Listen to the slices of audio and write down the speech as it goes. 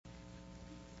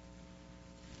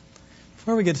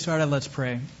Before we get started, let's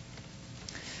pray.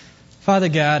 Father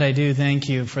God, I do thank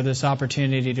you for this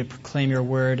opportunity to proclaim your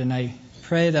word, and I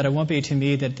pray that it won't be to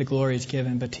me that the glory is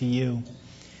given, but to you.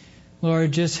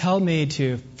 Lord, just help me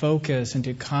to focus and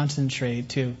to concentrate,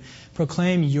 to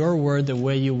proclaim your word the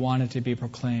way you want it to be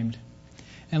proclaimed.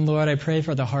 And Lord, I pray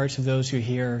for the hearts of those who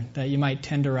hear, that you might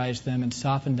tenderize them and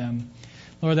soften them.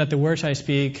 Lord, that the words I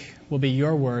speak will be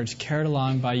your words, carried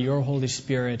along by your Holy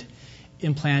Spirit,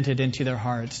 implanted into their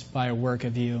hearts by a work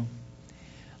of you.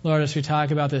 Lord, as we talk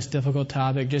about this difficult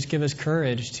topic, just give us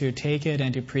courage to take it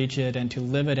and to preach it and to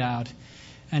live it out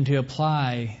and to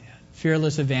apply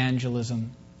fearless evangelism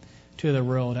to the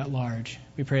world at large.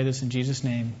 We pray this in Jesus'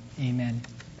 name. Amen.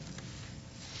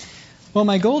 Well,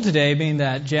 my goal today, being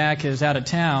that Jack is out of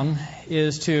town,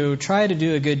 is to try to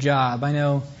do a good job. I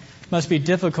know it must be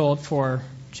difficult for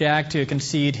Jack to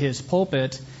concede his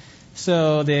pulpit,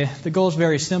 so the goal is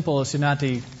very simple, is to not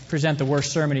to present the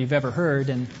worst sermon you've ever heard.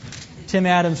 And Tim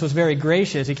Adams was very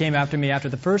gracious. He came after me after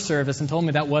the first service and told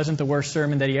me that wasn't the worst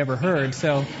sermon that he ever heard.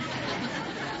 So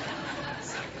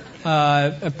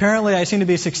apparently I seem to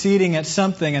be succeeding at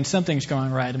something, and something's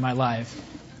going right in my life.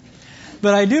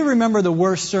 But I do remember the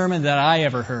worst sermon that I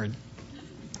ever heard.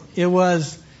 It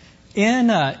wasn't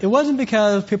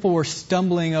because people were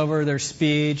stumbling over their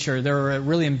speech or they were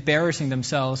really embarrassing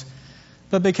themselves,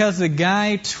 but because the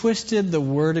guy twisted the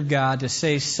Word of God to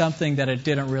say something that it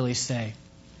didn't really say.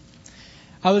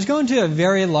 I was going to a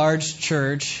very large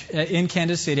church in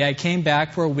Kansas City. I came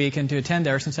back for a weekend to attend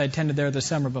there since I attended there the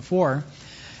summer before.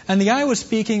 And the guy was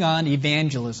speaking on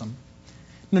evangelism.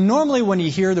 Now, normally when you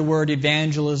hear the word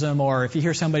evangelism, or if you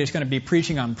hear somebody who's going to be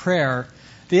preaching on prayer,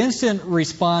 the instant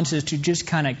response is to just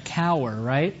kind of cower,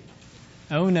 right?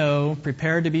 Oh no,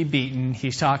 prepare to be beaten.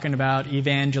 He's talking about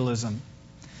evangelism.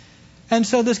 And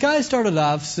so this guy started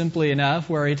off simply enough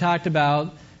where he talked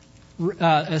about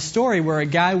a story where a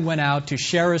guy went out to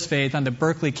share his faith on the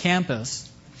Berkeley campus.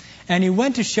 And he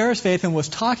went to share his faith and was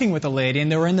talking with a lady,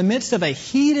 and they were in the midst of a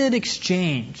heated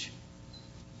exchange.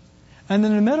 And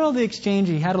in the middle of the exchange,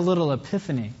 he had a little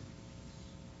epiphany.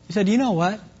 He said, you know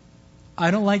what?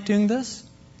 I don't like doing this.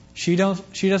 She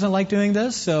doesn't like doing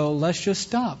this, so let's just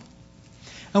stop.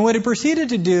 And what he proceeded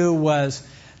to do was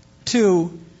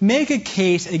to make a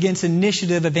case against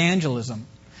initiative evangelism.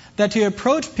 That to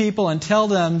approach people and tell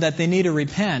them that they need to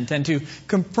repent, and to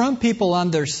confront people on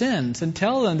their sins and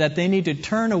tell them that they need to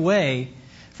turn away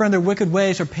from their wicked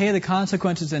ways or pay the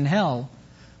consequences in hell,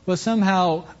 was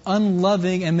somehow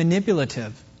unloving and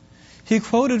manipulative. He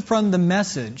quoted from the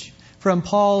Message, from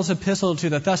Paul's epistle to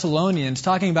the Thessalonians,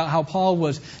 talking about how Paul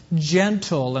was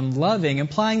gentle and loving,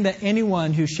 implying that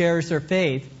anyone who shares their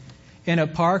faith in a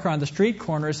park or on the street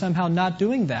corner is somehow not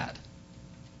doing that.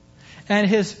 And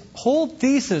his whole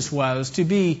thesis was to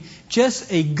be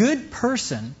just a good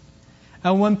person.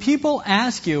 And when people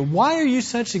ask you, why are you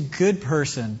such a good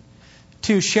person,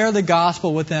 to share the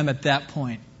gospel with them at that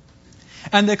point.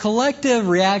 And the collective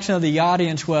reaction of the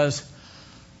audience was,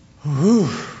 whew,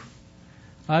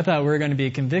 I thought we were going to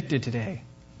be convicted today.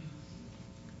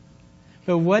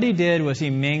 But what he did was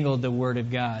he mangled the Word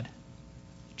of God.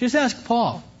 Just ask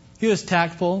Paul. He was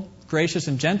tactful, gracious,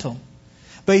 and gentle.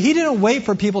 But he didn't wait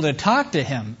for people to talk to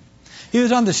him. He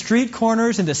was on the street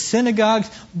corners and the synagogues,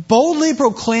 boldly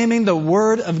proclaiming the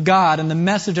Word of God and the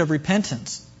message of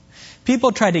repentance.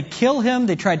 People tried to kill him,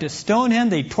 they tried to stone him,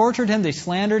 they tortured him, they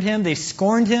slandered him, they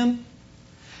scorned him.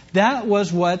 That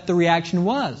was what the reaction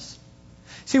was.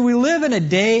 See, we live in a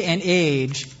day and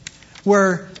age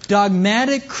where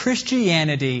dogmatic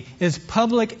Christianity is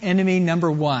public enemy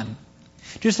number one.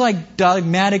 Just like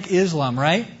dogmatic Islam,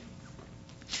 right?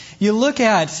 You look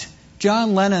at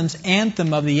John Lennon's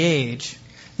anthem of the age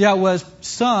that was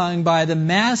sung by the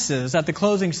masses at the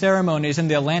closing ceremonies in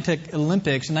the Olympics in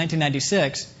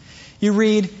 1996. You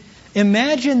read,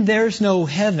 imagine there's no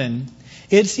heaven.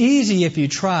 It's easy if you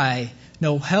try.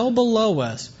 No hell below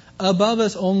us. Above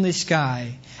us only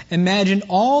sky. Imagine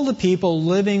all the people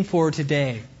living for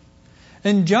today.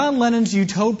 In John Lennon's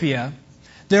Utopia,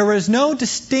 there is no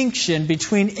distinction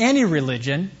between any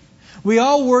religion. We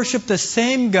all worship the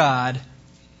same God,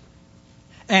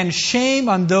 and shame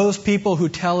on those people who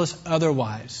tell us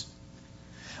otherwise.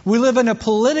 We live in a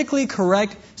politically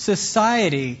correct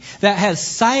society that has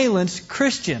silenced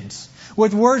Christians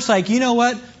with words like, you know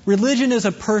what, religion is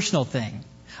a personal thing.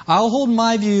 I'll hold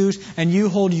my views and you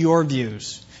hold your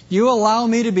views. You allow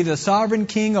me to be the sovereign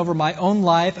king over my own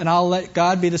life, and I'll let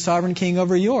God be the sovereign king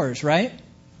over yours, right?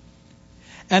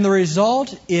 And the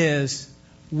result is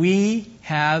we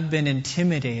have been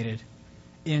intimidated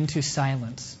into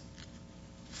silence.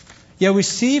 Yet we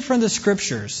see from the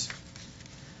Scriptures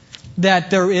that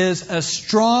there is a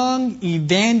strong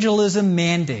evangelism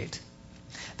mandate.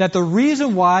 That the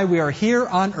reason why we are here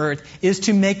on earth is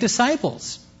to make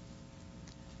disciples.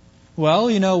 Well,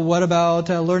 what about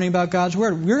learning about God's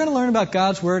Word? We're going to learn about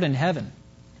God's Word in heaven,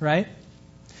 right?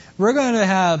 We're going to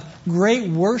have great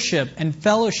worship and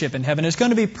fellowship in heaven. It's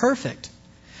going to be perfect.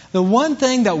 The one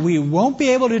thing that we won't be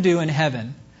able to do in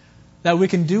heaven that we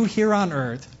can do here on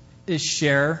earth is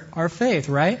share our faith,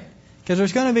 right? Because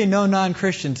there's going to be no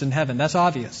non-Christians in heaven. That's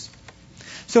obvious.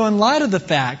 So in light of the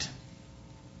fact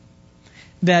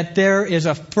that there is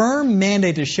a firm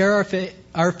mandate to share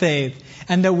our faith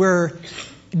and that we're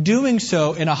doing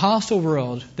so in a hostile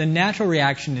world, the natural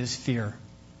reaction is fear.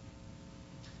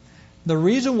 The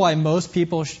reason why most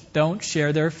people don't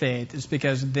share their faith is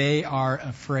because they are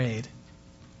afraid.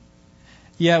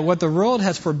 Yet what the world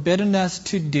has forbidden us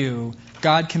to do,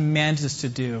 God commands us to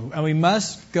do. And we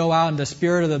must go out in the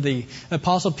spirit of the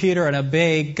Apostle Peter and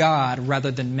obey God rather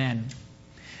than men.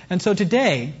 And so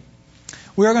today,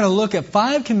 we are going to look at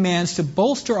 5 commands to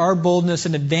bolster our boldness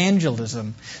in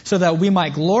evangelism so that we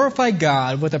might glorify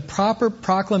God with a proper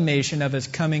proclamation of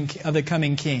the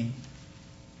coming King.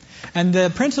 And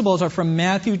the principles are from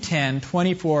Matthew 10,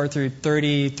 24 through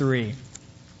 33.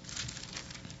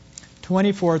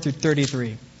 24 through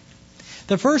 33.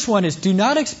 The first one is, do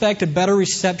not expect a better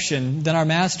reception than our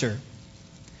Master.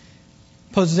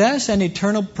 Possess an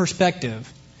eternal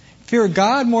perspective. Fear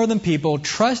God more than people.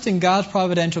 Trust in God's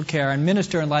providential care and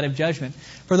minister in light of judgment.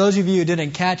 For those of you who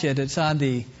didn't catch it, it's on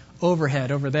the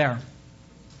overhead over there.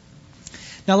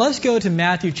 Now let's go to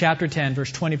Matthew chapter 10,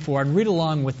 verse 24, and read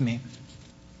along with me.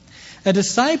 A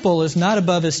disciple is not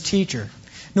above his teacher,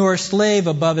 nor a slave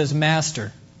above his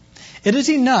master. It is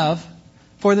enough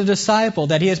for the disciple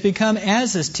that he has become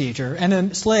as his teacher, and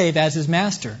the slave as his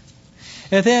master.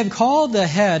 If they have called the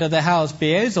head of the house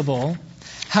Beelzebul,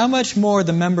 how much more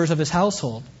the members of his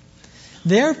household?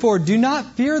 Therefore do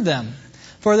not fear them,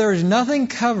 for there is nothing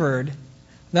covered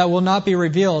that will not be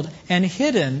revealed, and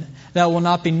hidden that will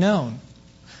not be known.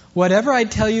 Whatever I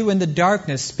tell you in the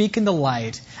darkness, speak in the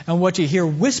light, and what you hear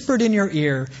whispered in your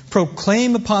ear,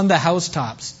 proclaim upon the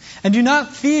housetops. And do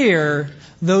not fear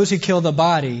those who kill the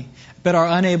body, but are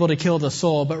unable to kill the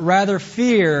soul, but rather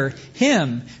fear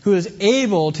Him who is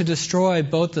able to destroy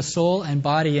both the soul and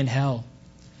body in hell.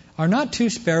 Are not 2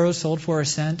 sparrows sold for a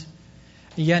cent?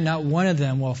 Yet not one of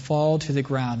them will fall to the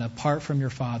ground apart from your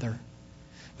Father.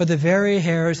 But the very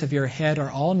hairs of your head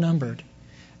are all numbered.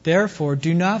 Therefore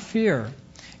do not fear.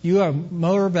 You are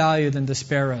more valuable than the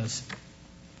sparrows.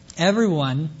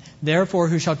 Everyone, therefore,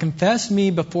 who shall confess me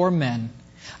before men,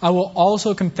 I will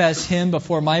also confess him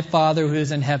before my Father who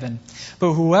is in heaven.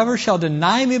 But whoever shall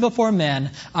deny me before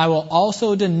men, I will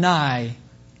also deny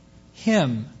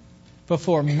him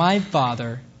before my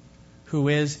Father who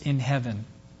is in heaven.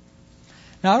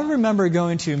 Now, I remember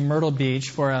going to Myrtle Beach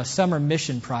for a summer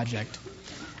mission project.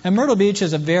 And Myrtle Beach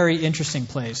is a very interesting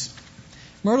place.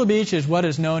 Myrtle Beach is what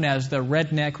is known as the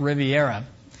Redneck Riviera,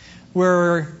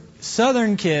 where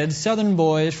southern kids, southern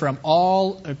boys from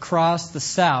all across the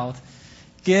South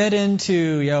get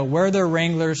into, wear their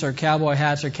Wranglers or cowboy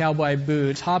hats or cowboy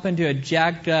boots, hop into a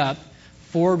jacked up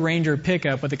Ford Ranger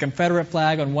pickup with a Confederate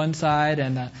flag on one side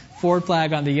and a Ford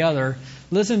flag on the other,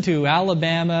 listen to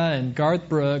Alabama and Garth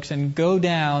Brooks, and go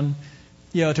down,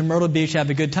 to Myrtle Beach to have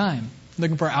a good time,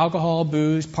 looking for alcohol,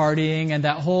 booze, partying, and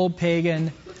that whole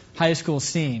pagan high school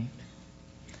scene.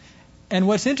 And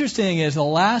what's interesting is the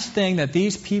last thing that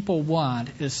these people want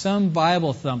is some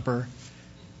Bible thumper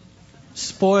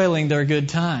spoiling their good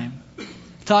time,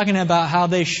 talking about how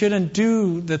they shouldn't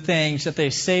do the things that they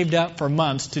saved up for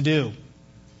months to do.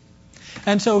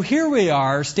 And so here we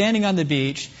are standing on the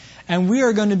beach, and we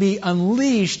are going to be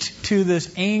unleashed to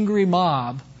this angry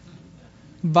mob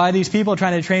by these people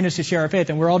trying to train us to share our faith.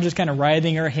 And we're all just kind of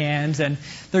writhing our hands, and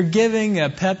they're giving a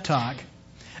pep talk.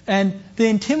 And the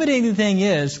intimidating thing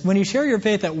is, when you share your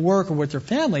faith at work or with your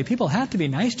family, people have to be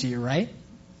nice to you, right?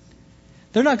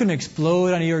 They're not going to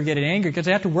explode on you or get angry because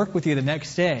they have to work with you the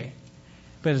next day.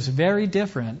 But it's very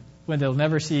different when they'll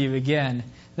never see you again.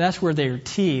 That's where their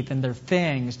teeth and their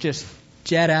fangs just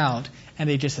jet out and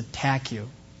they just attack you.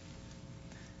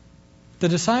 The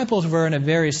disciples were in a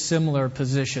very similar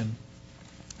position.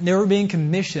 They were being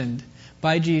commissioned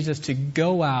by Jesus to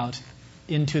go out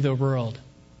into the world.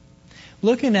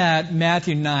 Looking at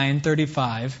Matthew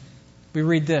 9:35, we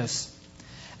read this.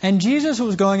 And Jesus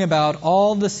was going about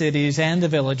all the cities and the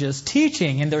villages,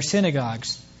 teaching in their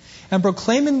synagogues, and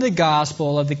proclaiming the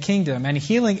gospel of the kingdom, and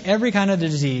healing every kind of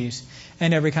disease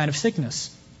and every kind of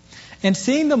sickness. And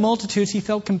seeing the multitudes, he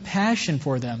felt compassion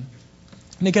for them,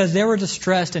 because they were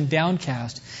distressed and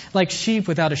downcast, like sheep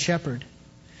without a shepherd.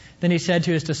 Then he said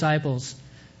to his disciples,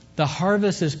 "The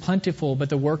harvest is plentiful, but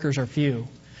the workers are few.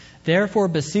 Therefore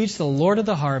beseech the Lord of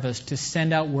the harvest to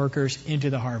send out workers into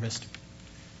the harvest."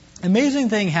 An amazing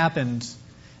thing happens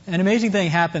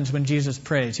when Jesus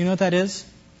prays. You know what that is?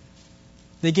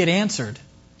 They get answered.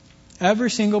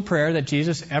 Every single prayer that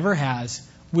Jesus ever has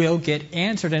will get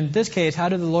answered. And in this case, how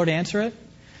did the Lord answer it?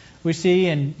 We see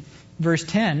in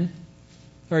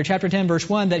chapter 10, verse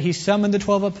 1, that he summoned the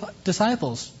 12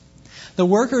 disciples. The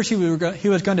workers he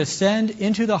was going to send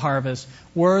into the harvest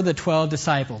were the 12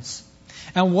 disciples.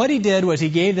 And what he did was he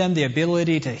gave them the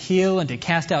ability to heal and to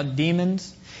cast out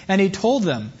demons. And he told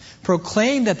them,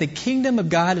 proclaim that the kingdom of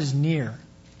God is near.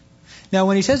 Now,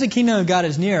 when he says the kingdom of God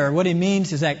is near, what he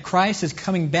means is that Christ is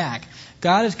coming back.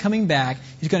 God is coming back.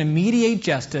 He's going to mediate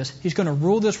justice. He's going to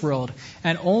rule this world.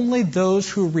 And only those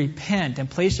who repent and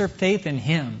place their faith in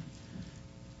him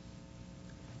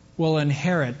will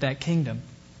inherit that kingdom.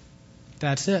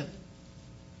 That's it.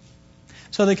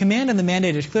 So the command and the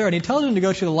mandate is clear. And he tells them to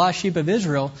go to the lost sheep of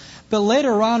Israel. But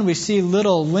later on we see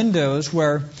little windows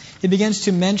where he begins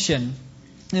to mention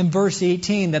in verse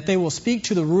 18 that they will speak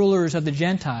to the rulers of the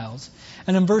Gentiles.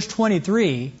 And in verse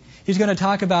 23, he's going to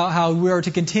talk about how we are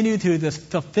to continue to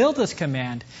fulfill this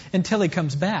command until he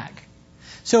comes back.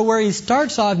 So where he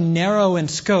starts off narrow in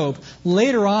scope,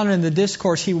 later on in the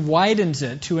discourse he widens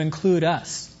it to include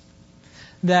us.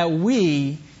 That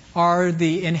we are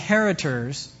the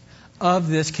inheritors of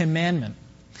this commandment.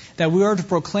 That we are to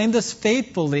proclaim this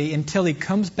faithfully until he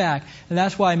comes back. And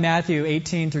that's why Matthew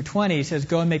 18 through 20 says,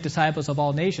 go and make disciples of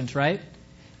all nations, right?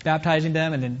 Baptizing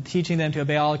them and then teaching them to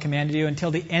obey all I commanded you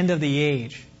until the end of the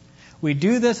age. We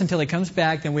do this until he comes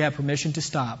back, then we have permission to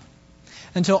stop.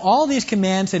 And so all these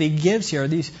commands that he gives here,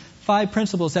 these 5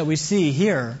 principles that we see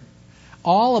here,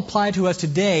 all apply to us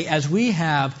today as we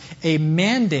have a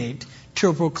mandate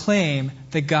to proclaim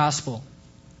the gospel.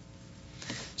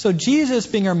 So Jesus,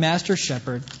 being our master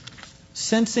shepherd,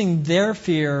 sensing their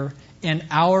fear and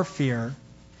our fear,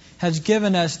 has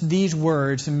given us these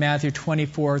words in Matthew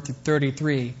 24 through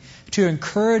 33 to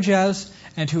encourage us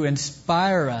and to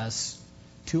inspire us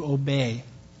to obey.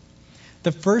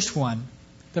 The first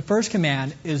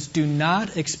command is, do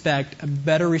not expect a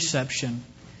better reception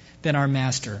than our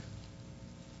master.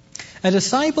 A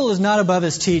disciple is not above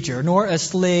his teacher, nor a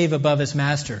slave above his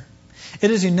master.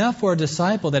 It is enough for a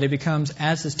disciple that he becomes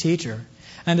as his teacher,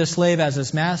 and a slave as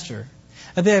his master.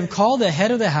 If they have called the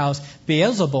head of the house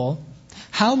Beelzebul,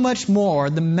 how much more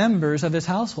the members of his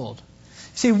household?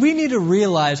 See, we need to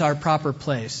realize our proper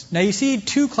place. Now, you see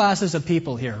 2 classes of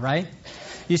people here, right?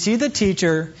 You see the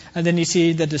teacher, and then you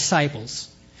see the disciples.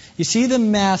 You see the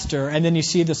master, and then you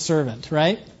see the servant,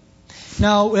 right?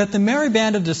 Now, at the merry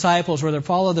band of disciples where they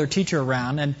follow their teacher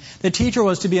around, and the teacher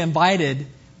was to be invited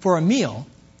for a meal,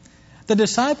 the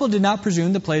disciple did not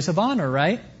presume the place of honor,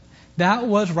 right? That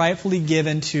was rightfully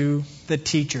given to the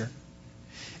teacher.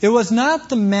 It was not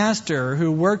the master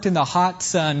who worked in the hot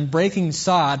sun, breaking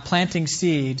sod, planting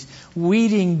seeds,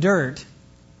 weeding dirt.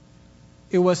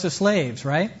 It was the slaves,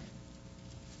 right?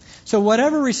 So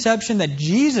whatever reception that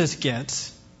Jesus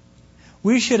gets,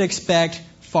 we should expect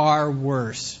far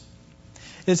worse.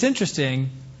 It's interesting.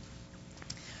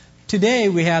 Today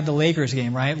we have the Lakers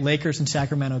game, right? Lakers and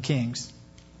Sacramento Kings.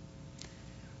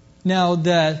 Now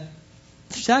the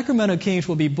Sacramento Kings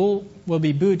will be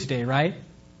booed today, right?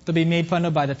 They'll be made fun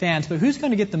of by the fans, but who's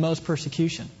going to get the most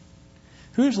persecution?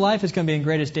 Whose life is going to be in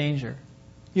greatest danger?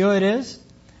 You know what it is?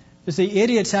 It's the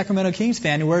idiot Sacramento Kings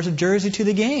fan who wears a jersey to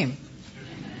the game.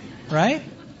 Right?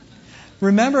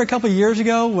 Remember a couple of years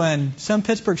ago when some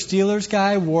Pittsburgh Steelers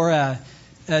guy wore a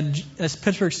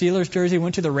Pittsburgh Steelers jersey,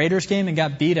 went to the Raiders game and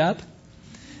got beat up?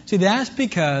 See, that's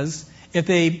because if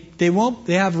they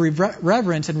have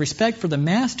reverence and respect for the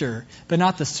master, but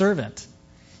not the servant.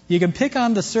 You can pick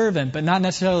on the servant, but not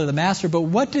necessarily the master. But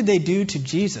what did they do to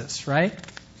Jesus, right?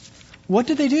 What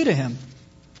did they do to him?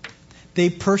 They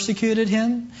persecuted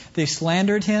him. They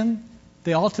slandered him.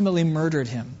 They ultimately murdered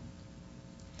him.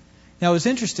 Now, it's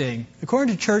interesting.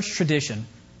 According to church tradition,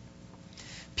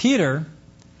 Peter,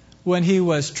 when he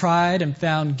was tried and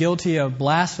found guilty of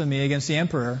blasphemy against the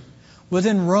emperor, was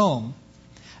in Rome.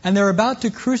 And they were about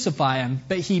to crucify him,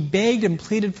 but he begged and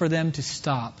pleaded for them to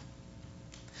stop.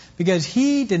 Because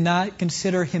he did not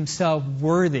consider himself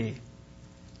worthy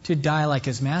to die like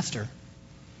his master.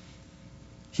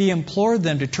 He implored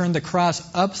them to turn the cross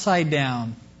upside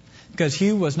down because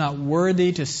he was not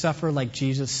worthy to suffer like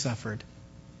Jesus suffered.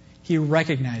 He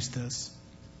recognized this.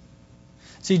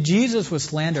 See, Jesus was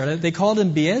slandered. They called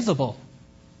him Beelzebul.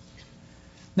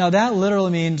 Now that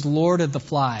literally means Lord of the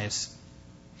Flies.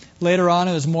 Later on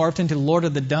it was morphed into Lord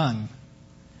of the Dung.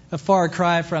 a far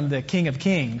cry from the King of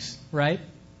Kings, right?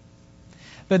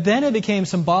 But then it became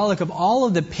symbolic of all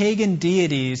of the pagan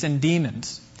deities and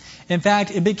demons. In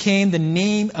fact, it became the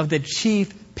name of the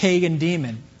chief pagan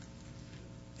demon.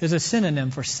 It's a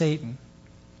synonym for Satan.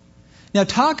 Now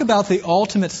talk about the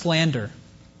ultimate slander.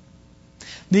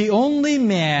 The only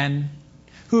man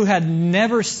who had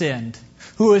never sinned,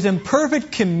 who was in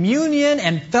perfect communion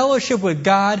and fellowship with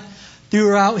God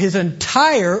throughout his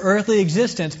entire earthly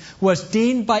existence, was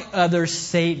deemed by others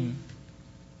Satan.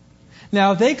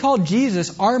 Now, if they called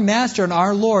Jesus, our Master and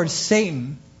our Lord,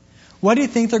 Satan, what do you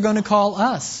think they're going to call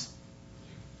us?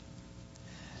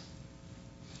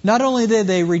 Not only did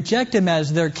they reject him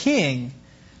as their king,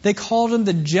 they called him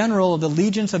the general of the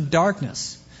legions of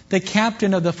darkness, the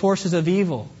captain of the forces of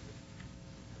evil.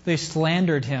 They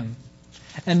slandered him.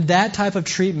 And that type of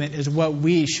treatment is what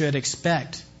we should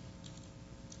expect.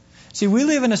 See, we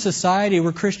live in a society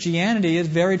where Christianity is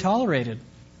very tolerated.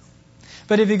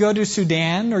 But if you go to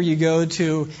Sudan or you go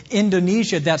to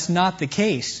Indonesia, that's not the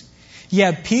case. You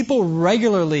have people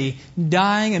regularly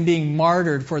dying and being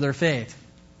martyred for their faith.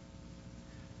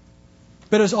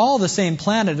 But it's all the same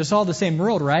planet. It's all the same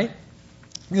world, right?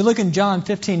 You look in John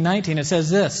 15:19, it says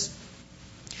this.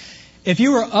 If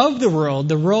you were of the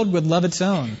world would love its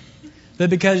own. But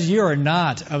because you are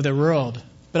not of the world,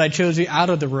 but I chose you out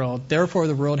of the world, therefore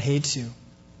the world hates you.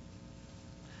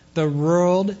 The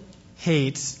world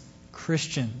hates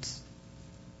Christians.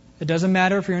 It doesn't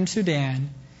matter if you're in Sudan.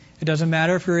 It doesn't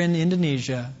matter if you're in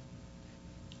Indonesia.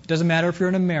 It doesn't matter if you're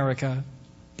in America.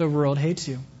 The world hates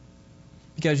you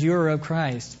because you are of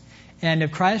Christ. And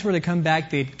if Christ were to come back,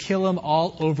 they'd kill him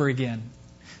all over again.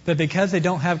 But because they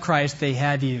don't have Christ, they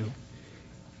had you.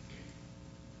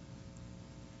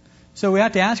 So we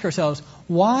have to ask ourselves,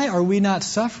 why are we not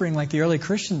suffering like the early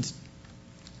Christians?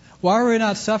 Why are we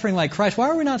not suffering like Christ? Why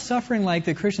are we not suffering like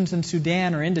the Christians in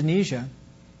Sudan or Indonesia?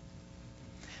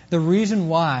 The reason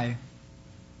why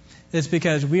is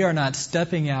because we are not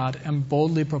stepping out and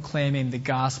boldly proclaiming the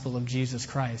gospel of Jesus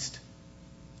Christ.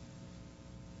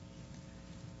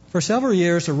 For several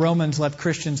years, the Romans left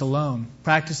Christians alone,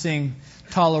 practicing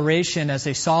toleration as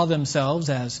they saw themselves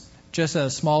as just a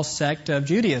small sect of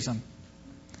Judaism.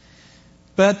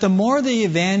 But the more they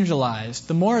evangelized,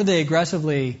 the more they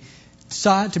aggressively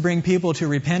sought to bring people to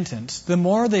repentance, the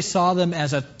more they saw them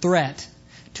as a threat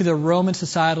to the Roman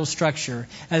societal structure,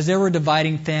 as they were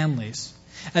dividing families,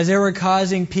 as they were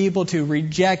causing people to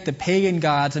reject the pagan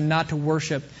gods and not to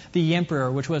worship the emperor,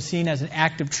 which was seen as an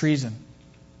act of treason.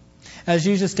 As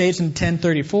Jesus states in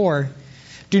 10:34,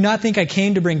 "Do not think I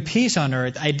came to bring peace on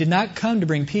earth. I did not come to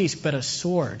bring peace, but a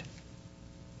sword."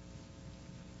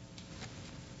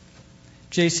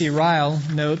 J.C. Ryle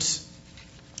notes,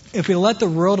 "If we let the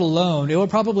world alone, it will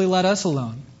probably let us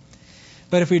alone.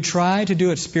 But if we try to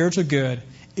do its spiritual good,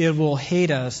 it will hate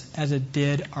us as it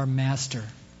did our Master."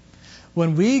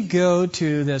 When we go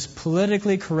to this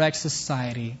politically correct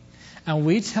society and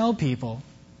we tell people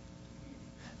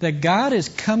that God is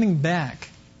coming back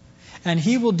and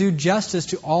He will do justice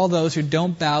to all those who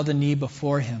don't bow the knee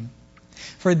before Him,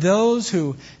 for those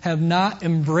who have not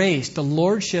embraced the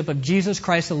lordship of Jesus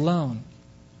Christ alone,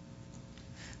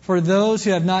 for those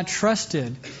who have not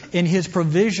trusted in His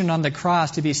provision on the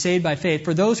cross to be saved by faith,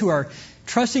 for those who are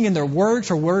trusting in their works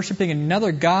or worshiping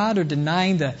another God or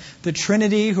denying the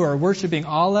Trinity, who are worshiping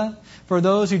Allah, for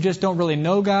those who just don't really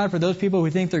know God, for those people who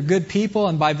think they're good people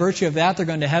and by virtue of that they're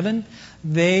going to heaven,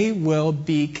 they will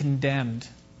be condemned.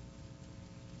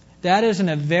 That isn't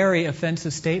a very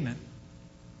offensive statement.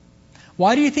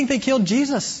 Why do you think they killed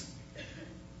Jesus?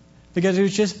 Because he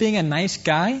was just being a nice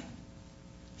guy?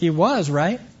 He was,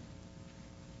 right?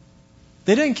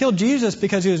 They didn't kill Jesus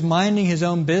because he was minding his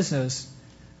own business.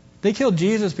 They killed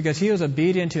Jesus because he was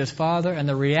obedient to his Father, and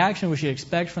the reaction we should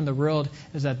expect from the world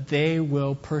is that they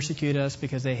will persecute us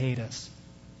because they hate us.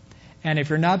 And if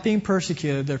you're not being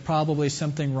persecuted, there's probably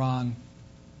something wrong.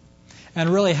 And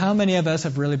really, how many of us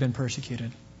have really been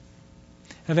persecuted?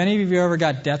 Have any of you ever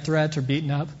got death threats or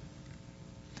beaten up?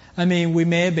 I mean, we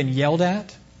may have been yelled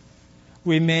at.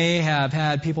 We may have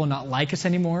had people not like us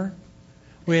anymore.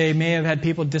 We may have had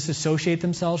people disassociate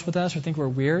themselves with us or think we're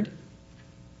weird.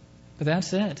 But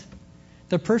that's it.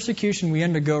 The persecution we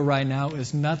undergo right now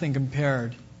is nothing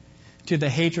compared to the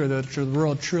hatred that the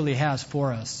world truly has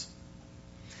for us.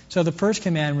 So the first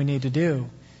command we need to do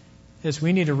is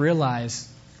we need to realize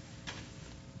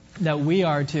that we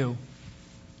are to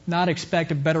not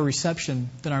expect a better reception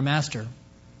than our Master.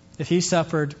 If He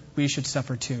suffered, we should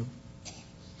suffer too.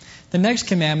 The next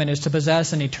commandment is to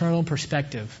possess an eternal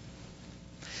perspective.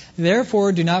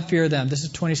 Therefore, do not fear them. This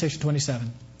is 26 to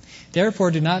 27.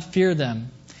 Therefore, do not fear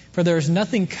them, For there is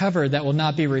nothing covered that will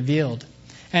not be revealed,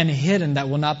 and hidden that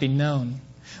will not be known.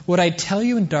 What I tell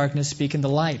you in darkness, speak in the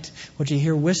light. What you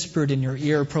hear whispered in your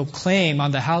ear, proclaim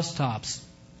on the housetops.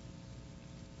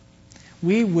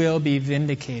 We will be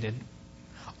vindicated.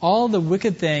 All the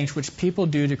wicked things which people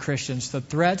do to Christians, the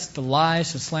threats, the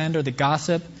lies, the slander, the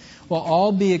gossip, will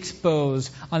all be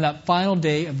exposed on that final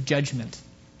day of judgment.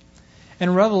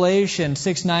 In Revelation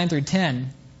 6:9-10,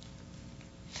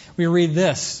 we read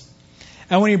this.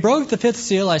 And when he broke the fifth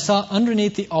seal, I saw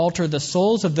underneath the altar the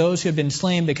souls of those who had been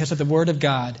slain because of the word of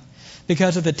God,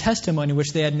 because of the testimony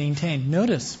which they had maintained.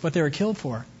 Notice what they were killed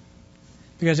for.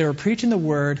 Because they were preaching the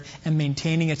word and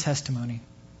maintaining a testimony.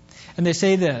 And they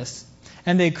say this,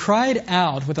 and they cried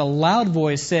out with a loud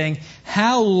voice, saying,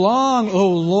 How long,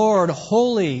 O Lord,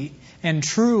 holy and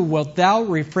true, wilt thou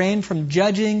refrain from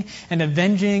judging and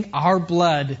avenging our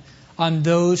blood on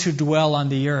those who dwell on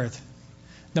the earth?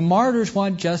 The martyrs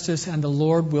want justice, and the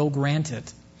Lord will grant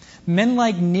it. Men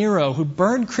like Nero, who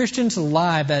burned Christians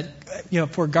alive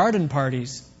for garden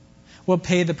parties, will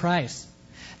pay the price.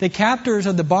 The captors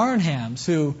of the Barnhams,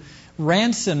 who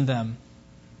ransomed them,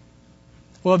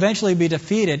 will eventually be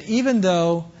defeated, even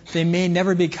though they may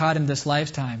never be caught in this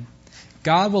lifetime.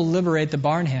 God will liberate the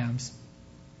Barnhams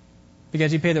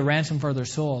because He paid the ransom for their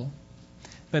soul.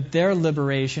 But their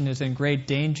liberation is in great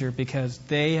danger because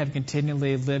they have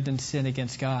continually lived in sin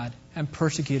against God and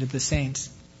persecuted the saints.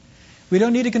 We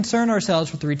don't need to concern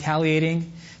ourselves with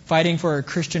retaliating, fighting for our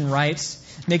Christian rights,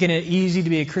 making it easy to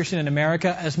be a Christian in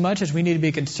America, as much as we need to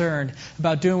be concerned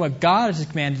about doing what God has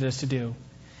commanded us to do.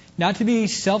 Not to be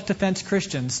self-defense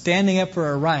Christians, standing up for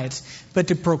our rights, but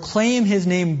to proclaim His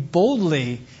name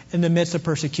boldly in the midst of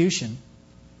persecution.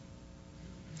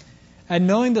 And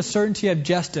knowing the certainty of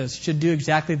justice should do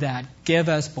exactly that, give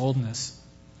us boldness.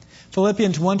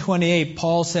 Philippians 1:28,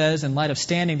 Paul says, in light of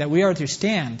standing, that we are to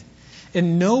stand,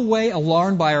 in no way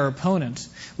alarmed by our opponents,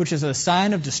 which is a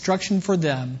sign of destruction for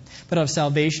them, but of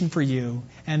salvation for you,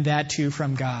 and that too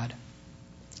from God.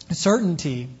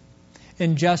 Certainty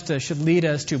in justice should lead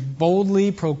us to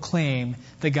boldly proclaim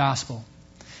the gospel.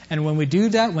 And when we do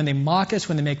that, when they mock us,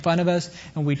 when they make fun of us,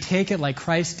 and we take it like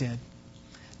Christ did,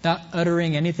 not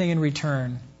uttering anything in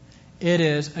return, it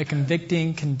is a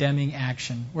convicting, condemning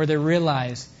action where they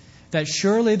realize that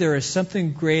surely there is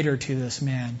something greater to this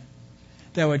man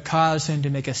that would cause him to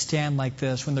make a stand like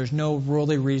this when there's no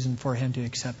worldly reason for him to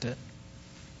accept it.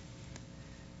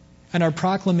 And our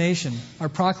proclamation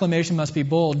must be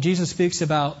bold. Jesus speaks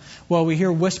about, well, we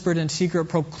hear whispered in secret,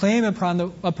 proclaim upon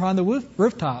the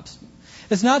rooftops.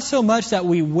 It's not so much that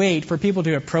we wait for people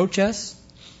to approach us,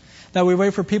 that we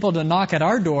wait for people to knock at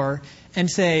our door and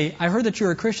say, I heard that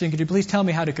you're a Christian. Could you please tell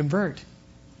me how to convert?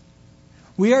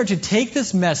 We are to take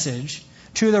this message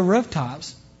to the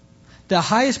rooftops, the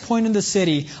highest point in the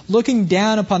city, looking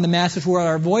down upon the masses where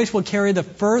our voice will carry the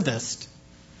furthest,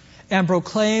 and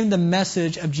proclaim the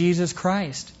message of Jesus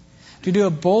Christ. To do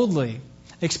it boldly,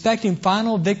 expecting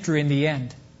final victory in the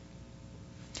end.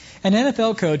 An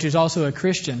NFL coach who's also a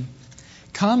Christian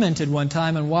commented one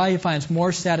time on why he finds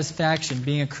more satisfaction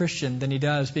being a Christian than he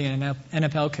does being an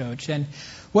NFL coach. And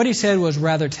what he said was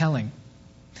rather telling.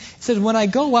 He said, when I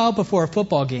go out before a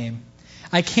football game,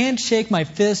 I can't shake my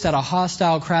fist at a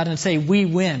hostile crowd and say, we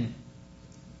win.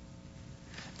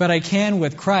 But I can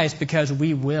with Christ because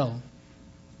we will.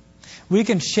 We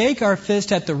can shake our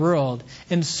fist at the world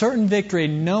in certain victory,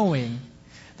 knowing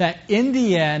that in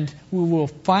the end we will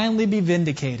finally be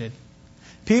vindicated.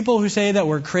 People who say that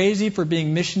we're crazy for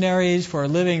being missionaries, for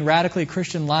living radically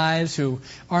Christian lives, who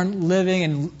aren't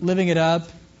living it up,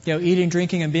 eating,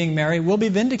 drinking, and being merry, will be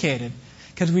vindicated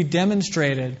because we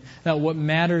demonstrated that what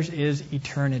matters is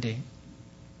eternity.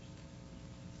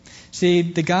 See,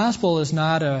 the gospel is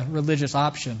not a religious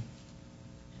option.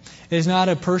 It is not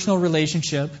a personal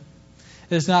relationship.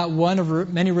 It is not one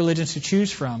of many religions to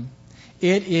choose from.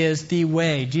 It is the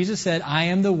way. Jesus said, I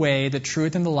am the way, the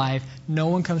truth, and the life. No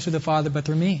one comes to the Father but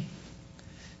through me.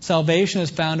 Salvation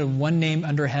is found in one name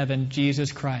under heaven,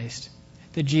 Jesus Christ,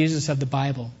 the Jesus of the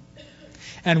Bible.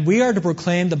 And we are to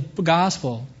proclaim the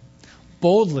gospel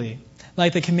boldly,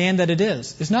 like the command that it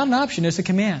is. It's not an option, it's a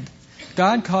command.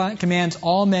 God commands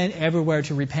all men everywhere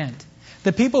to repent.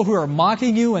 The people who are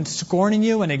mocking you and scorning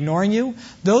you and ignoring you,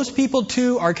 those people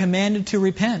too are commanded to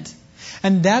repent.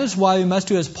 And that is why we must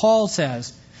do as Paul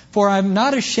says, for I am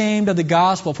not ashamed of the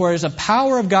gospel, for it is a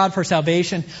power of God for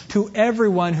salvation to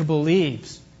everyone who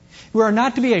believes. We are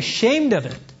not to be ashamed of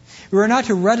it. We are not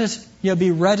to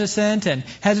be reticent and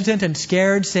hesitant and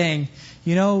scared, saying,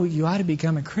 you ought to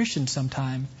become a Christian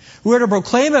sometime. We are to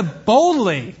proclaim it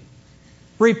boldly.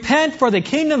 Repent, for the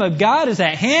kingdom of God is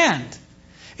at hand.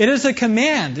 It is a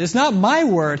command. It's not my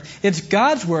word. It's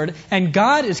God's word. And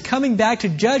God is coming back to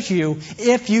judge you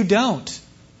if you don't.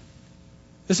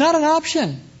 It's not an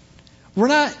option. We're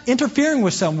not interfering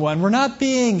with someone. We're not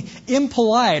being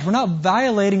impolite. We're not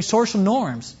violating social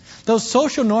norms. Those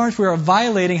social norms we are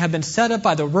violating have been set up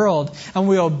by the world, and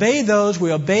we obey those,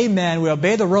 we obey men, we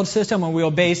obey the world system, and we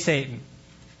obey Satan.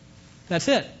 That's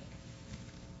it.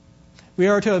 We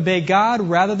are to obey God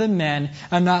rather than men,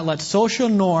 and not let social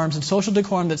norms and social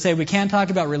decorum that say we can't talk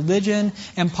about religion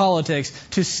and politics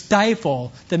to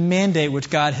stifle the mandate which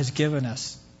God has given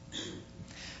us.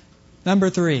 Number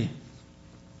 3.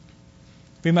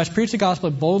 We must preach the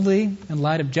gospel boldly in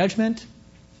light of judgment,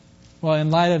 in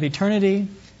light of eternity,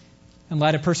 in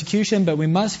light of persecution, but we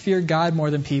must fear God more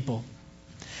than people.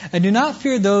 And do not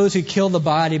fear those who kill the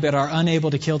body but are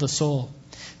unable to kill the soul,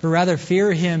 but rather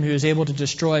fear Him who is able to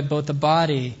destroy both the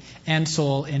body and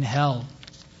soul in hell.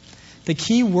 The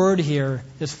key word here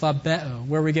is phobeo,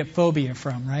 where we get phobia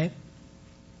from, right?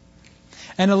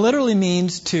 And it literally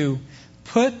means to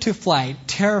put to flight,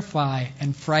 terrify,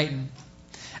 and frighten.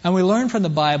 And we learn from the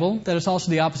Bible that it's also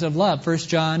the opposite of love. 1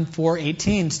 John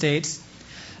 4:18 states,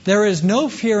 "There is no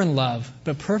fear in love,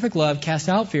 but perfect love casts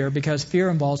out fear, because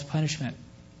fear involves punishment."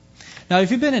 Now,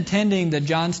 if you've been attending the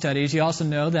John studies, you also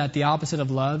know that the opposite of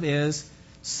love is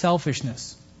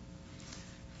selfishness.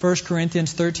 1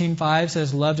 Corinthians 13:5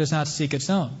 says, "Love does not seek its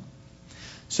own."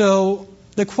 So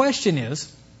the question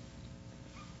is,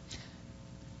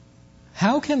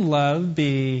 how can love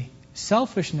be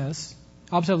selfishness,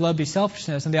 opposite of love be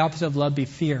selfishness, and the opposite of love be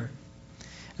fear?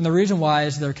 And the reason why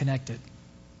is they're connected.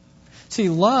 See,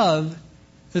 love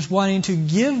is wanting to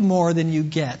give more than you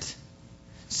get.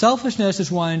 Selfishness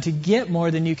is wanting to get more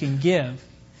than you can give.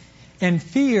 And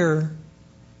fear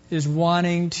is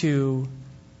wanting to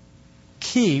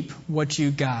keep what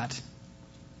you got,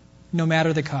 no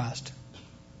matter the cost.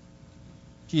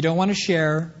 You don't want to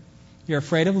share. You're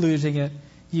afraid of losing it.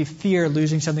 You fear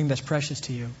losing something that's precious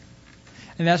to you.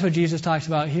 And that's what Jesus talks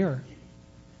about here.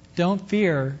 Don't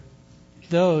fear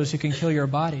those who can kill your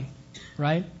body,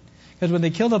 right? Because when they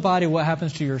kill the body, what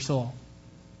happens to your soul?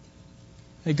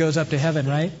 It goes up to heaven,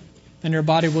 right? And your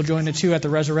body will join the two at the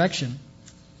resurrection.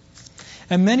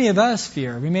 And many of us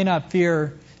fear. We may not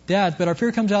fear death, but our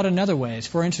fear comes out in other ways.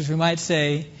 For instance, we might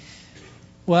say,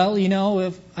 well,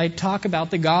 if I talk about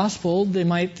the gospel, they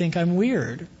might think I'm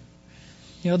weird.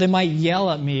 They might yell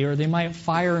at me, or they might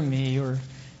fire me, or,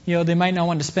 they might not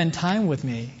want to spend time with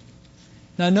me.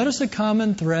 Now, notice the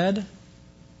common thread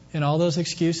in all those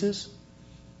excuses.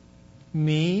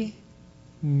 Me,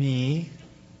 me,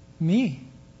 me.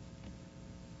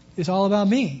 It's all about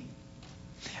me.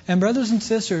 And brothers and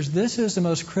sisters, this is the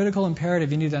most critical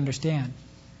imperative you need to understand.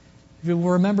 If you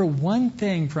will remember one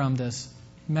thing from this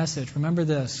message, remember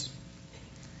this.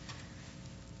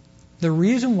 The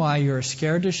reason why you are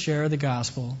scared to share the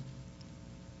gospel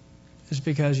is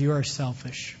because you are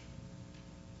selfish.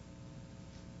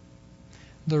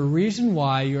 The reason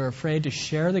why you are afraid to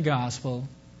share the gospel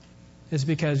is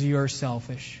because you are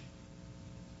selfish.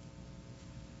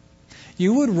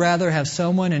 You would rather have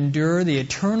someone endure the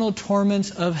eternal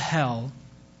torments of hell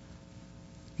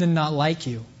than not like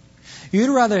you.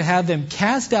 You'd rather have them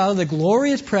cast out of the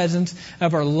glorious presence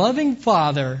of our loving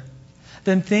Father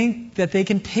than think that they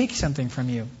can take something from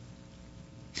you.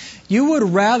 You would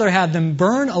rather have them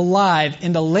burn alive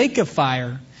in the lake of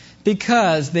fire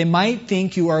because they might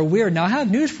think you are weird. Now, I have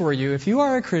news for you. If you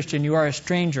are a Christian, you are a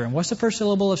stranger. And what's the first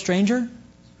syllable of stranger?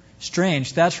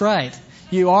 Strange. That's right.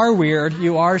 You are weird.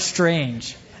 You are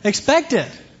strange. Expect it.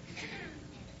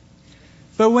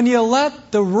 But when you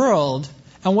let the world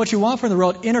and what you want from the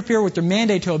world interfere with your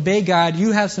mandate to obey God,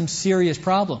 you have some serious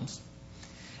problems.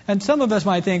 And some of us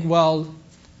might think, well,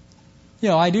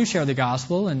 I do share the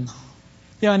gospel. And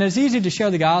it's easy to share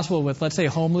the gospel with, let's say,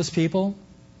 homeless people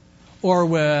or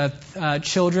with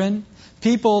children,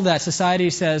 people that society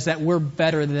says that we're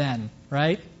better than,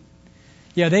 right?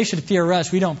 They should fear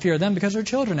us. We don't fear them because they're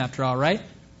children after all, right?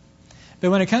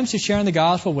 But when it comes to sharing the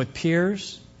gospel with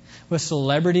peers, with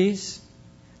celebrities,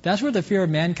 that's where the fear of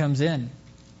man comes in.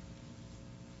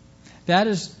 That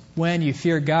is when you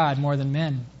fear God more than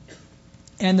men.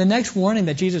 And the next warning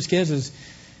that Jesus gives is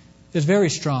very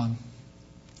strong.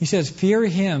 He says, fear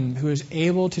Him who is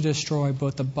able to destroy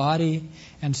both the body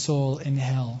and soul in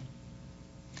hell.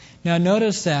 Now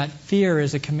notice that fear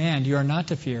is a command. You are not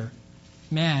to fear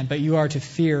man, but you are to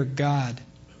fear God,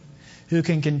 who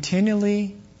can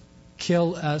continually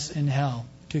kill us in hell,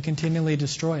 to continually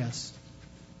destroy us.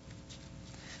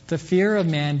 The fear of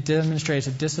man demonstrates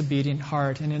a disobedient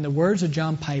heart. And in the words of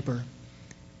John Piper,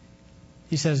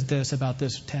 he says this about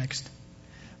this text.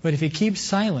 But if he keeps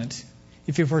silent,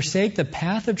 If you forsake the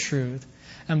path of truth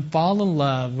and fall in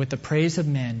love with the praise of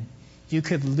men, you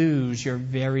could lose your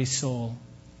very soul.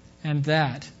 And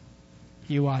that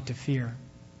you ought to fear.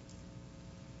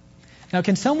 Now,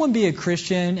 can someone be a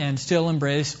Christian and still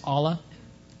embrace Allah?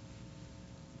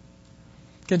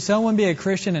 Can someone be a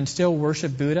Christian and still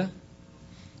worship Buddha?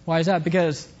 Why is that?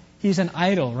 Because he's an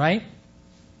idol, right?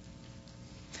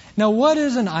 Now, what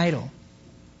is an idol?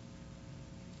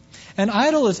 An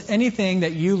idol is anything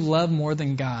that you love more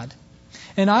than God.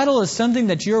 An idol is something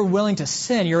that you're willing to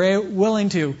sin. You're willing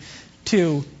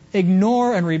to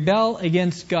ignore and rebel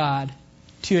against God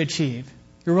to achieve.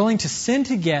 You're willing to sin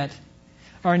to get,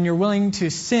 and you're willing to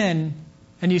sin,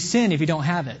 and you sin if you don't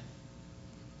have it.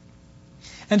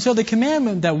 And so the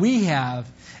commandment that we have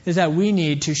is that we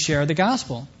need to share the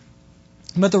gospel.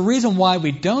 But the reason why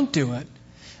we don't do it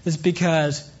is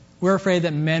because we're afraid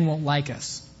that men won't like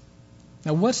us.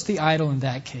 Now, what's the idol in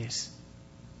that case?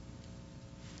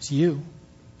 It's you.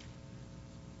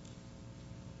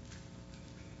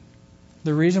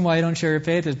 The reason why you don't share your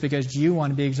faith is because you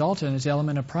want to be exalted, and it's the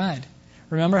element of pride.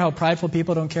 Remember how prideful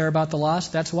people don't care about the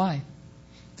lost? That's why.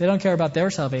 They don't care about their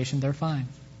salvation. They're fine.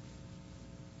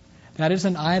 That is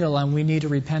an idol, and we need to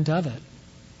repent of it.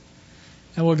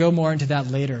 And we'll go more into that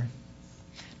later.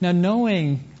 Now,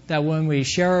 knowing that when we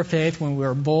share our faith, when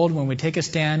we're bold, when we take a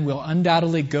stand, we'll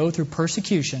undoubtedly go through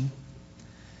persecution,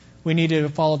 we need to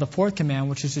follow the fourth command,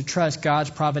 which is to trust God's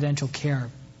providential care.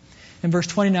 In verse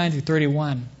 29 through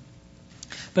 31,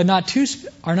 but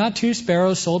are not two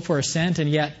sparrows sold for a cent, and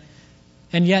yet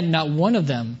not one of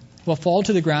them will fall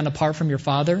to the ground apart from your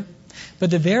Father?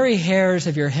 But the very hairs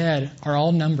of your head are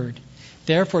all numbered.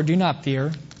 Therefore do not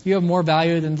fear. You have more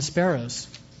value than the sparrows.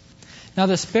 Now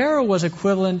the sparrow was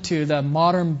equivalent to the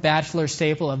modern bachelor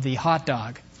staple of the hot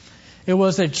dog. It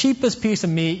was the cheapest piece of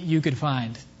meat you could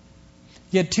find.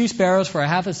 You get 2 sparrows for a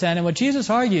half a cent. And what Jesus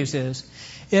argues is,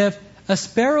 if a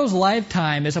sparrow's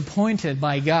lifetime is appointed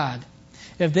by God,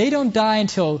 if they don't die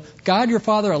until God your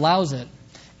Father allows it,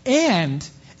 and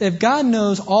if God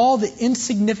knows all the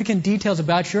insignificant details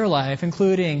about your life,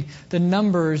 including the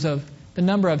number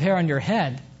of hair on your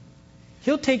head,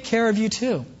 He'll take care of you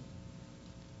too.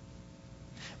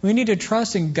 We need to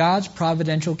trust in God's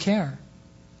providential care.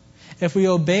 If we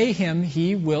obey Him,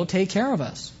 He will take care of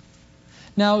us.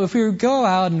 Now, if we go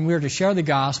out and we were to share the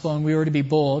gospel and we were to be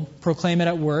bold, proclaim it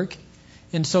at work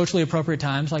in socially appropriate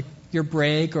times, like your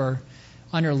break or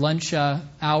on your lunch hour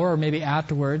or maybe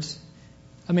afterwards,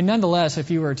 nonetheless,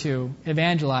 if you were to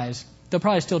evangelize, they'll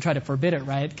probably still try to forbid it,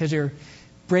 right? Because you're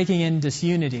breaking in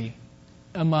disunity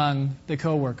among the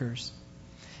coworkers.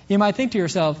 You might think to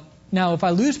yourself, now, if I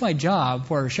lose my job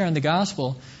for sharing the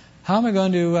gospel, how am I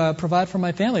going to provide for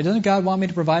my family? Doesn't God want me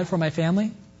to provide for my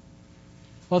family?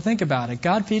 Well, think about it.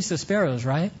 God feeds the sparrows,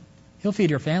 right? He'll feed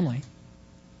your family.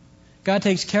 God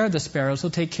takes care of the sparrows.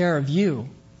 He'll take care of you.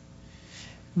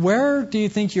 Where do you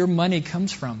think your money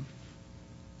comes from?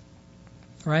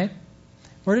 Right?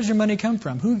 Where does your money come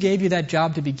from? Who gave you that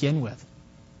job to begin with?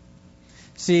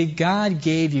 See, God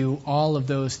gave you all of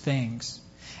those things.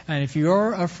 And if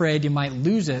you're afraid you might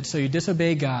lose it, so you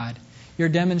disobey God, you're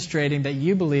demonstrating that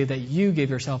you believe that you give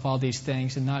yourself all these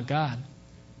things and not God.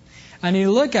 And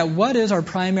you look at what is our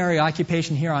primary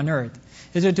occupation here on earth.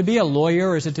 Is it to be a lawyer,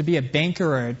 or is it to be a banker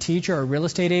or a teacher or a real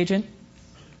estate agent?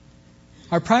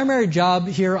 Our primary job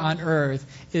here on earth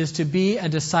is to be a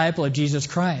disciple of Jesus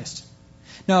Christ.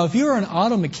 Now, if you were an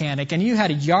auto mechanic and you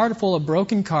had a yard full of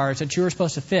broken cars that you were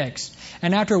supposed to fix,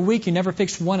 and after a week you never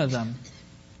fixed one of them,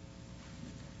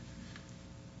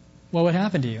 what would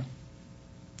happen to you?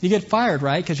 You get fired,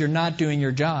 right? Because you're not doing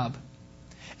your job.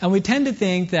 And we tend to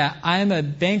think that I'm a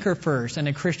banker first and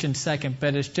a Christian second,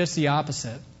 but it's just the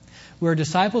opposite. We're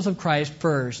disciples of Christ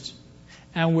first,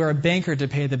 and we're a banker to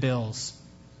pay the bills.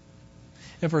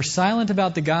 If we're silent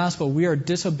about the gospel, we are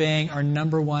disobeying our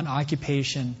number one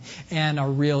occupation and our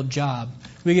real job.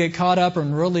 We get caught up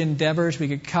in worldly endeavors. We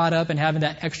get caught up in having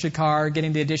that extra car,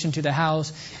 getting the addition to the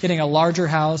house, getting a larger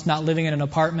house, not living in an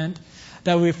apartment,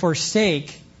 that we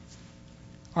forsake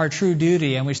our true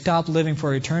duty and we stop living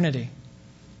for eternity.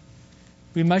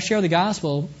 We must share the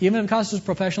gospel, even if it costs us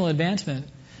professional advancement,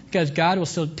 because God will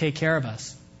still take care of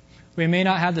us. We may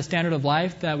not have the standard of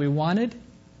life that we wanted,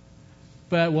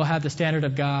 but we'll have the standard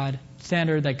that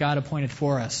God appointed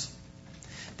for us.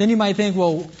 Then you might think,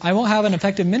 well, I won't have an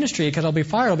effective ministry because I'll be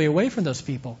fired. I'll be away from those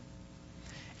people.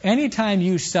 Anytime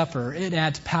you suffer, it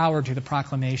adds power to the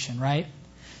proclamation, right?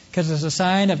 Because it's a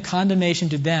sign of condemnation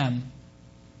to them,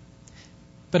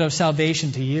 but of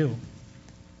salvation to you.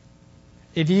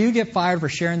 If you get fired for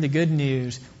sharing the good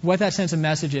news, what that sends a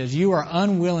message is, you are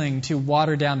unwilling to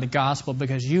water down the gospel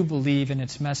because you believe in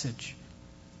its message.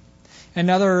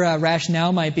 Another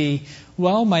rationale might be,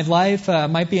 well, my life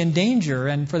might be in danger,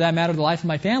 and for that matter, the life of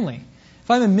my family. If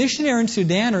I'm a missionary in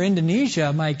Sudan or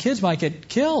Indonesia, my kids might get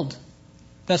killed.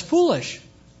 That's foolish.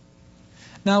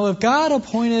 Now, if God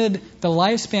appointed the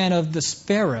lifespan of the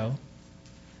sparrow,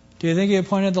 do you think He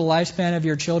appointed the lifespan of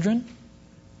your children?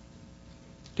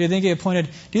 Do you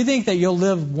think that you'll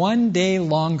live one day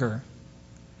longer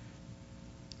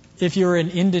if you're in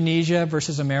Indonesia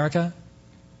versus America?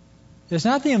 It's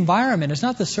not the environment. It's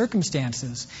not the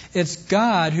circumstances. It's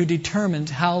God who determines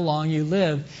how long you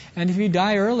live. And if you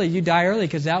die early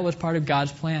because that was part of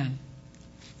God's plan.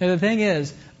 Now, the thing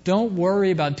is, don't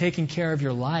worry about taking care of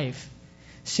your life.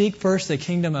 Seek first the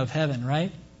kingdom of heaven,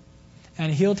 right?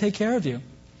 And He'll take care of you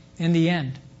in the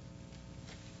end.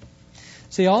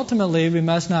 See, ultimately, we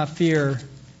must not fear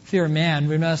man.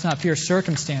 We must not fear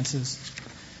circumstances.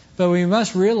 But we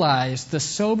must realize the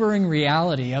sobering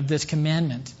reality of this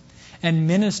commandment and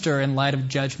minister in light of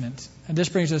judgment. And this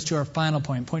brings us to our final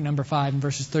point number 5 in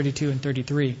verses 32 and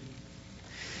 33.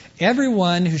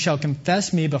 Everyone who shall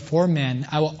confess me before men,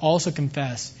 I will also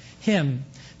confess him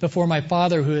before my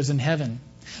Father who is in heaven.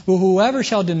 But whoever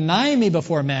shall deny me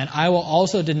before men, I will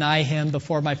also deny him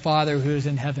before my Father who is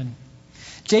in heaven.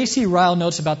 J.C. Ryle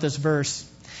notes about this verse,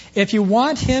 if you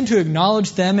want him to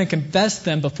acknowledge them and confess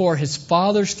them before his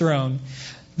Father's throne,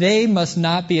 they must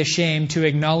not be ashamed to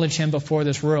acknowledge him before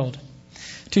this world.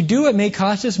 To do it may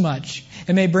cost us much.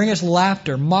 It may bring us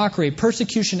laughter, mockery,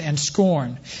 persecution, and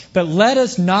scorn. But let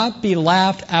us not be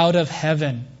laughed out of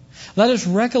heaven. Let us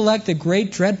recollect the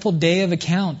great dreadful day of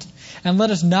account. And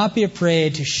let us not be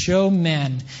afraid to show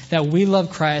men that we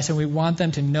love Christ and we want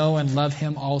them to know and love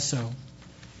Him also.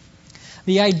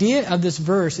 The idea of this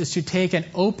verse is to take an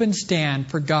open stand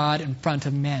for God in front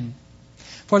of men.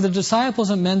 For the disciples,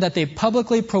 it meant that they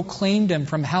publicly proclaimed Him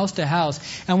from house to house.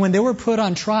 And when they were put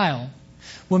on trial,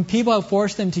 when people had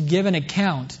forced them to give an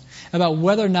account about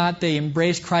whether or not they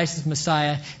embraced Christ as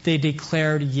Messiah, they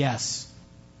declared yes.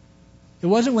 It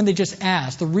wasn't when they just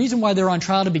asked. The reason why they were on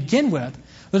trial to begin with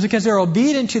was because they were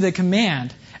obedient to the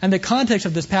command and the context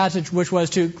of this passage, which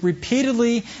was to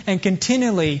repeatedly and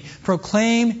continually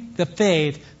proclaim the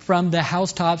faith from the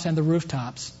housetops and the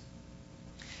rooftops.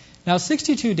 Now,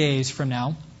 62 days from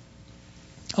now,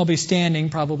 I'll be standing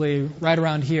probably right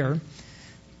around here,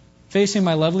 facing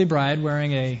my lovely bride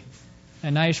wearing a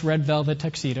nice red velvet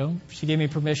tuxedo. She gave me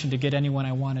permission to get anyone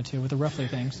I wanted to with the ruffly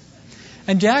things.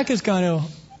 And Jack is going to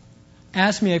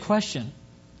ask me a question.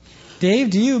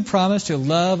 Dave, do you promise to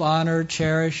love, honor,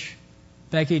 cherish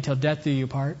Becky till death do you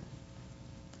part?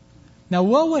 Now,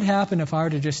 what would happen if I were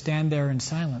to just stand there in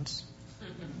silence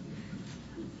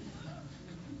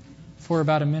for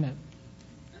about a minute?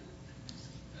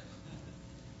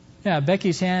 Yeah,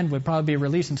 Becky's hand would probably be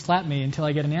released and slap me until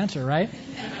I get an answer, right?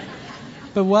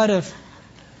 But what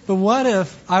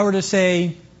if I were to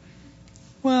say,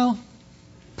 well,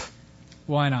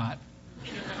 why not?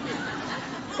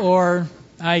 Or,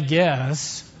 I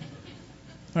guess.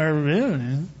 Or,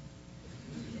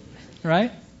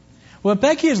 right? What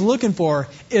Becky is looking for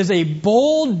is a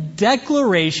bold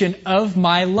declaration of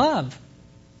my love.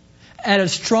 And a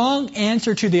strong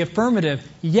answer to the affirmative,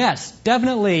 yes,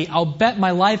 definitely, I'll bet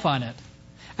my life on it.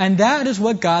 And that is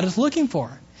what God is looking for.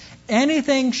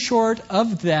 Anything short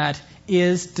of that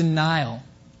is denial.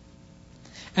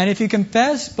 And if you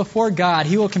confess before God,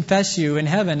 He will confess you in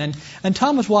heaven. And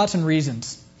Thomas Watson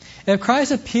reasons, if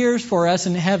Christ appears for us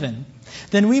in heaven,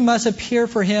 then we must appear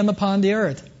for Him upon the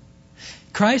earth.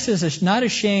 Christ is not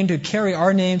ashamed to carry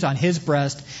our names on His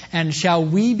breast, and shall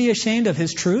we be ashamed of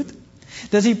His truth?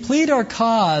 Does He plead our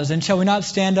cause, and shall we not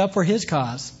stand up for His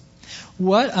cause?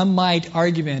 What a might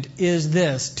argument is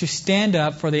this to stand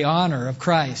up for the honor of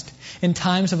Christ in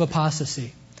times of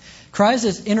apostasy. Christ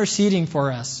is interceding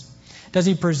for us. Does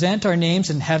He present our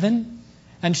names in heaven?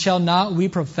 And shall not we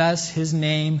profess His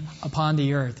name upon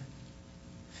the earth?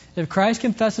 If Christ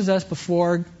confesses us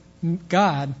before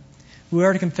God, we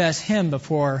are to confess Him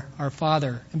before our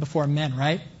Father and before men,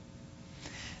 right?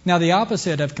 Now, the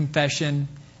opposite of confession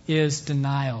is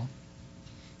denial.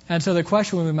 And so the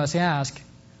question we must ask,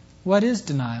 what is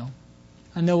denial?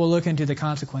 And then we'll look into the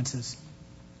consequences.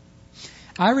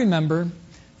 I remember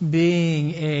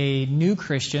being a new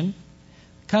Christian,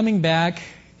 coming back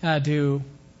to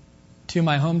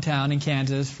my hometown in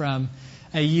Kansas from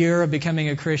a year of becoming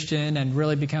a Christian and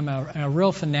really become a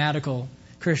real fanatical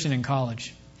Christian in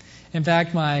college. In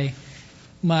fact, my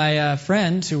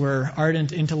friends who were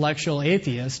ardent intellectual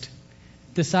atheists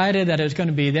decided that it was going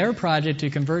to be their project to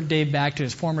convert Dave back to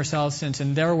his former self, since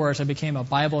in their words I became a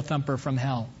Bible thumper from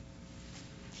hell.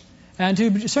 And to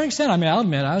a certain extent, I'll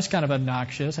admit, I was kind of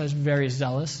obnoxious. I was very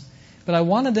zealous. but I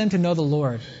wanted them to know the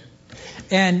Lord.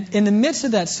 And in the midst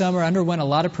of that summer, I underwent a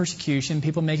lot of persecution,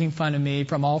 people making fun of me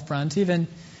from all fronts, even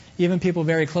people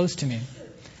very close to me.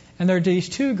 And there were these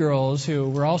two girls who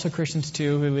were also Christians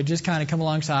too, who would just kind of come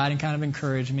alongside and kind of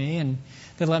encourage me, and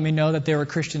they'd let me know that they were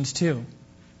Christians too.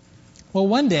 Well,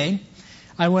 one day,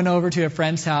 I went over to a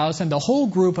friend's house, and the whole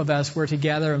group of us were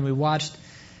together, and we watched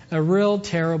a real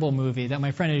terrible movie that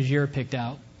my friend Ajir picked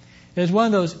out. It was one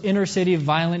of those inner-city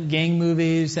violent gang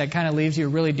movies that kind of leaves you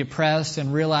really depressed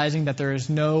and realizing that there is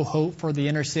no hope for the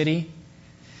inner city.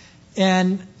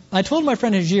 And I told my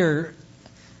friend Ajir,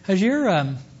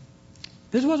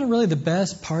 this wasn't really the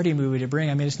best party movie to bring.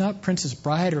 I mean, it's not Princess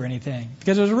Bride or anything,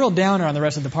 because it was a real downer on the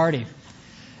rest of the party.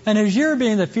 And Ajir,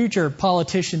 being the future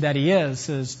politician that he is,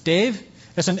 says, Dave,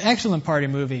 it's an excellent party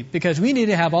movie because we need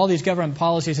to have all these government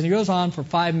policies. And he goes on for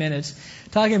 5 minutes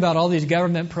talking about all these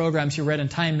government programs he read in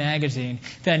Time magazine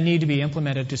that need to be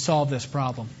implemented to solve this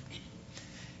problem.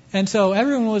 And so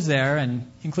everyone was there, and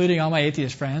including all my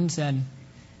atheist friends. And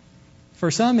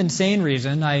for some insane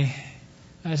reason, I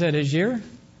said, Ajir,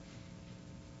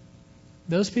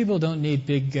 those people don't need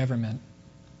big government.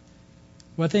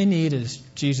 What they need is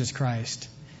Jesus Christ.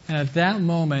 And at that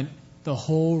moment, the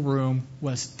whole room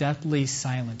was deathly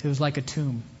silent. It was like a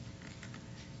tomb.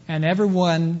 And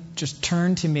everyone just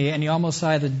turned to me, and you almost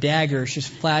saw the daggers just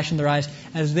flash in their eyes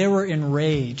as they were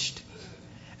enraged.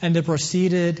 And they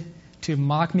proceeded to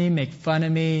mock me, make fun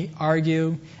of me,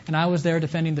 argue. And I was there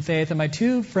defending the faith. And my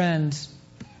two friends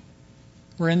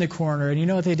were in the corner. And you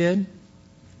know what they did?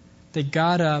 They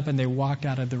got up and they walked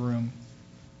out of the room.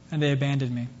 And they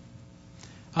abandoned me.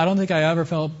 I don't think I ever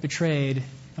felt betrayed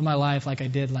in my life like I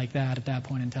did like that at that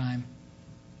point in time.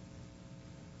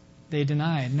 They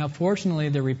denied. Now, fortunately,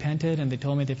 they repented and they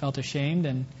told me they felt ashamed,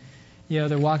 and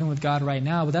they're walking with God right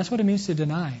now. But that's what it means to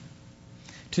deny.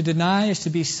 To deny is to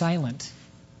be silent.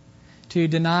 To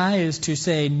deny is to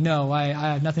say, no, I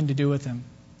have nothing to do with him.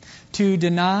 To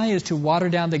deny is to water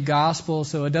down the gospel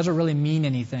so it doesn't really mean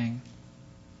anything.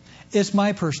 It's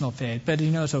my personal faith, but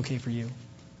it's okay for you,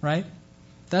 right?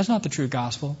 That's not the true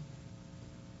gospel.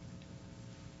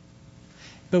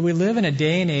 But we live in a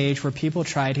day and age where people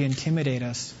try to intimidate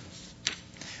us,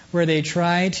 where they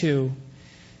try to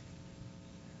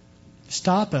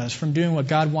stop us from doing what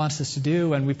God wants us to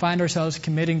do, and we find ourselves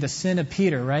committing the sin of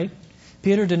Peter, right?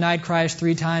 Peter denied Christ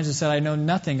 3 times and said, I know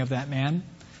nothing of that man.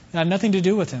 I have nothing to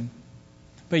do with him.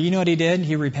 But you know what he did?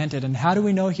 He repented. And how do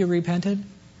we know he repented?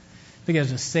 Because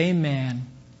the same man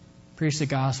preached the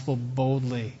gospel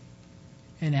boldly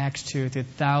in Acts 2 to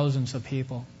thousands of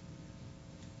people.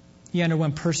 He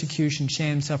underwent persecution,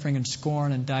 shame, suffering, and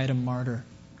scorn, and died a martyr.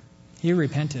 He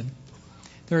repented.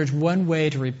 There is one way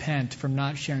to repent from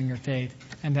not sharing your faith,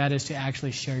 and that is to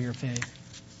actually share your faith.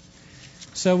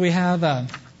 So we have a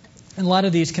lot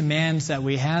of these commands that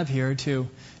we have here to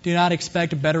do not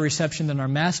expect a better reception than our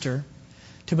master,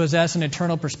 to possess an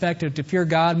eternal perspective, to fear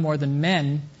God more than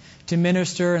men, to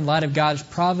minister in light of God's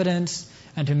providence,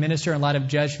 and to minister in light of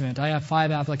judgment. I have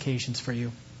 5 applications for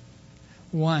you.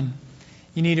 1,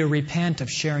 you need to repent of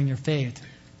sharing your faith.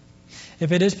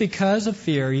 If it is because of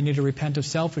fear, you need to repent of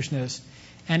selfishness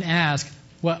and ask,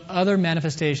 what other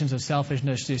manifestations of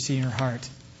selfishness do you see in your heart?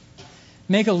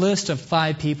 Make a list of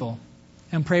 5 people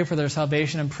and pray for their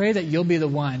salvation, and pray that you'll be the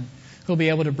one who'll be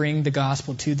able to bring the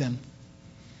gospel to them.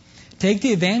 Take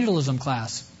the evangelism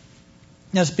class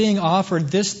that's being offered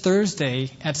this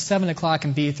Thursday at 7 o'clock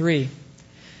in B3.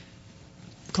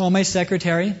 Call my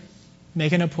secretary,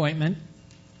 make an appointment,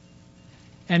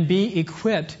 and be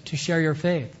equipped to share your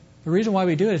faith. The reason why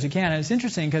we do it is we can. And it's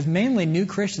interesting because mainly new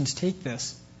Christians take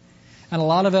this. And a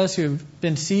lot of us who've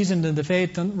been seasoned in the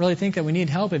faith don't really think that we need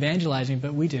help evangelizing,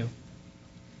 but we do.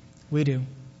 We do.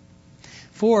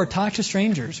 4, talk to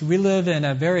strangers. We live in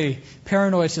a very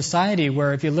paranoid society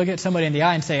where if you look at somebody in the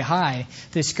eye and say hi,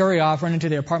 they scurry off, run into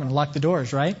their apartment, and lock the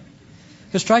doors, right?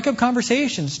 But strike up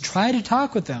conversations. Try to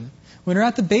talk with them. When you're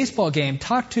at the baseball game,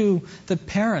 talk to the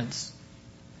parents.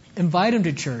 Invite them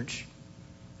to church.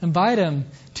 Invite them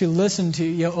to listen to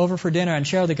you over for dinner and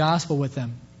share the gospel with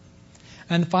them.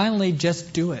 And finally,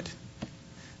 just do it.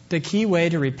 The key way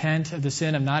to repent of the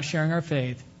sin of not sharing our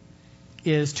faith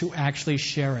is to actually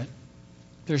share it.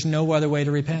 There's no other way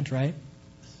to repent, right?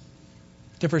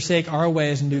 To forsake our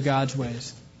ways and do God's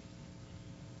ways.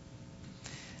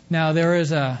 Now, there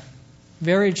is a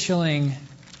very chilling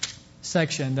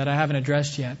section that I haven't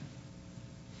addressed yet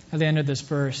at the end of this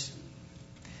verse.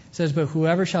 It says, but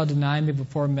whoever shall deny me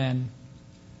before men,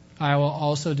 I will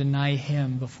also deny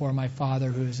him before my Father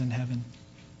who is in heaven.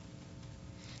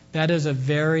 That is a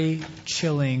very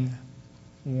chilling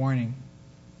warning.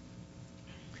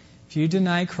 If you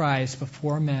deny Christ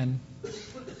before men,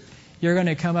 you're going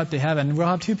to come up to heaven. We'll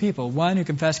have two people, one who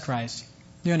confess Christ.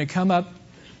 You're going to come up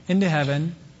into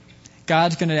heaven.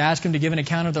 God's going to ask them to give an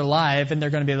account of their life, and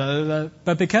they're going to be blah, blah, blah.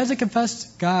 But because they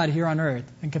confessed God here on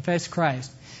earth and confessed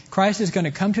Christ, Christ is going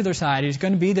to come to their side. He's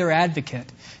going to be their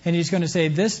advocate. And he's going to say,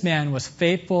 this man was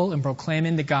faithful in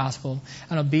proclaiming the gospel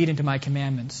and obedient to my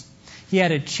commandments. He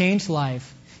had a changed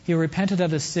life. He repented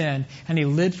of his sin, and he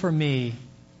lived for me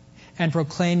and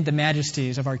proclaimed the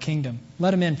majesties of our kingdom.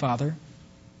 Let him in, Father.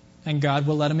 And God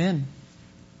will let him in.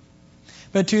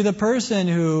 But to the person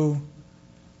who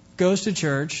goes to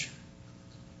church,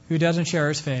 who doesn't share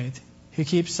his faith, who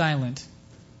keeps silent,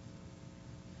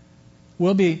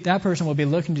 that person will be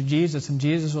looking to Jesus, and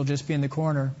Jesus will just be in the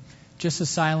corner, just as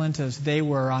silent as they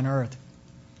were on earth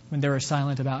when they were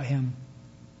silent about him.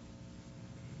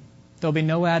 There'll be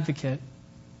no advocate.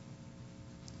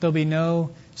 There'll be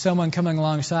no someone coming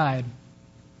alongside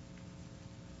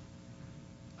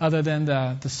other than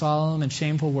the solemn and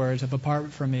shameful words of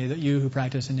apart from me, that you who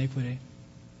practice iniquity.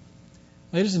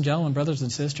 Ladies and gentlemen, brothers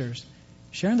and sisters,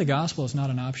 sharing the gospel is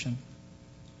not an option.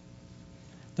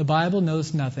 The Bible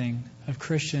knows nothing of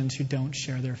Christians who don't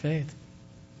share their faith.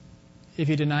 If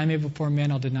you deny me before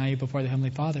men, I'll deny you before the Heavenly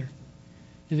Father.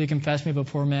 If you confess me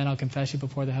before men, I'll confess you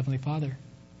before the Heavenly Father.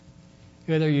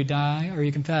 Whether you die or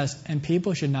you confess, and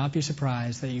people should not be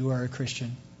surprised that you are a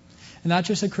Christian. And not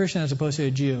just a Christian as opposed to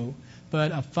a Jew,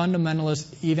 but a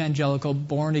fundamentalist, evangelical,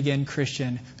 born-again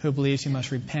Christian who believes you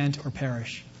must repent or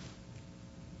perish.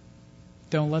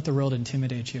 Don't let the world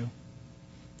intimidate you.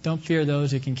 Don't fear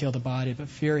those who can kill the body, but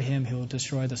fear him who will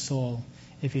destroy the soul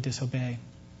if you disobey.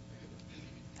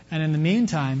 And in the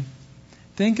meantime,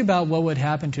 think about what would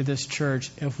happen to this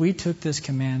church if we took this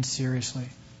command seriously.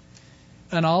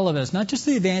 And all of us, not just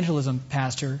the evangelism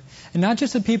pastor, and not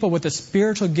just the people with the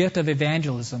spiritual gift of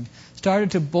evangelism,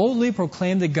 started to boldly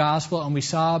proclaim the gospel and we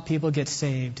saw people get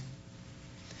saved.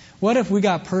 What if we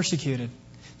got persecuted?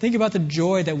 Think about the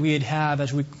joy that we'd have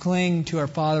as we cling to our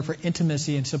Father for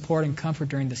intimacy and support and comfort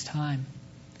during this time.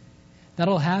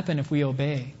 That'll happen if we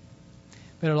obey.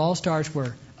 But it all starts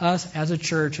where us as a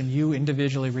church and you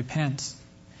individually repents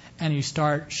and you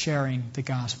start sharing the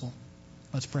gospel.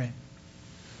 Let's pray.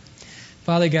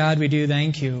 Father God, we do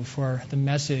thank you for the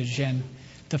message and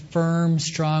the firm,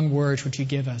 strong words which you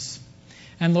give us.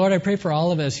 And Lord, I pray for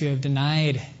all of us who have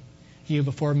denied you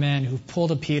before men, who've pulled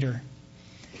a Peter.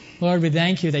 Lord, we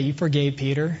thank you that you forgave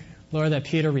Peter. Lord, that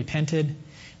Peter repented,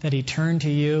 that he turned to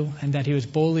you, and that he was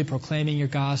boldly proclaiming your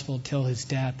gospel till his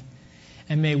death.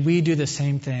 And may we do the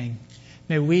same thing.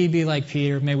 May we be like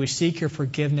Peter. May we seek your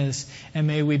forgiveness, and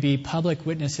may we be public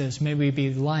witnesses. May we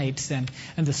be lights and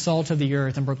the salt of the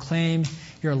earth and proclaim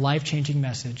your life-changing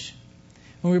message.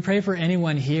 When we pray for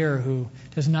anyone here who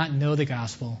does not know the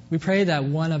gospel, we pray that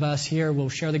one of us here will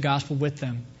share the gospel with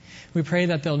them. We pray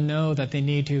that they'll know that they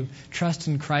need to trust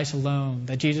in Christ alone,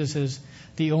 that Jesus is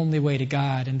the only way to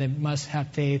God, and they must have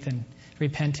faith and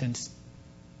repentance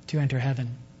to enter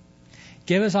heaven.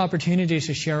 Give us opportunities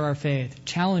to share our faith.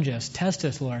 Challenge us. Test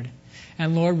us, Lord.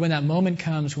 And Lord, when that moment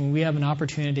comes, when we have an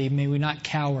opportunity, may we not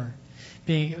cower.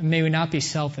 May we not be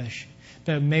selfish.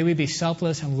 But may we be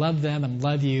selfless and love them and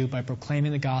love you by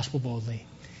proclaiming the gospel boldly.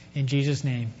 In Jesus'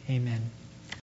 name, amen.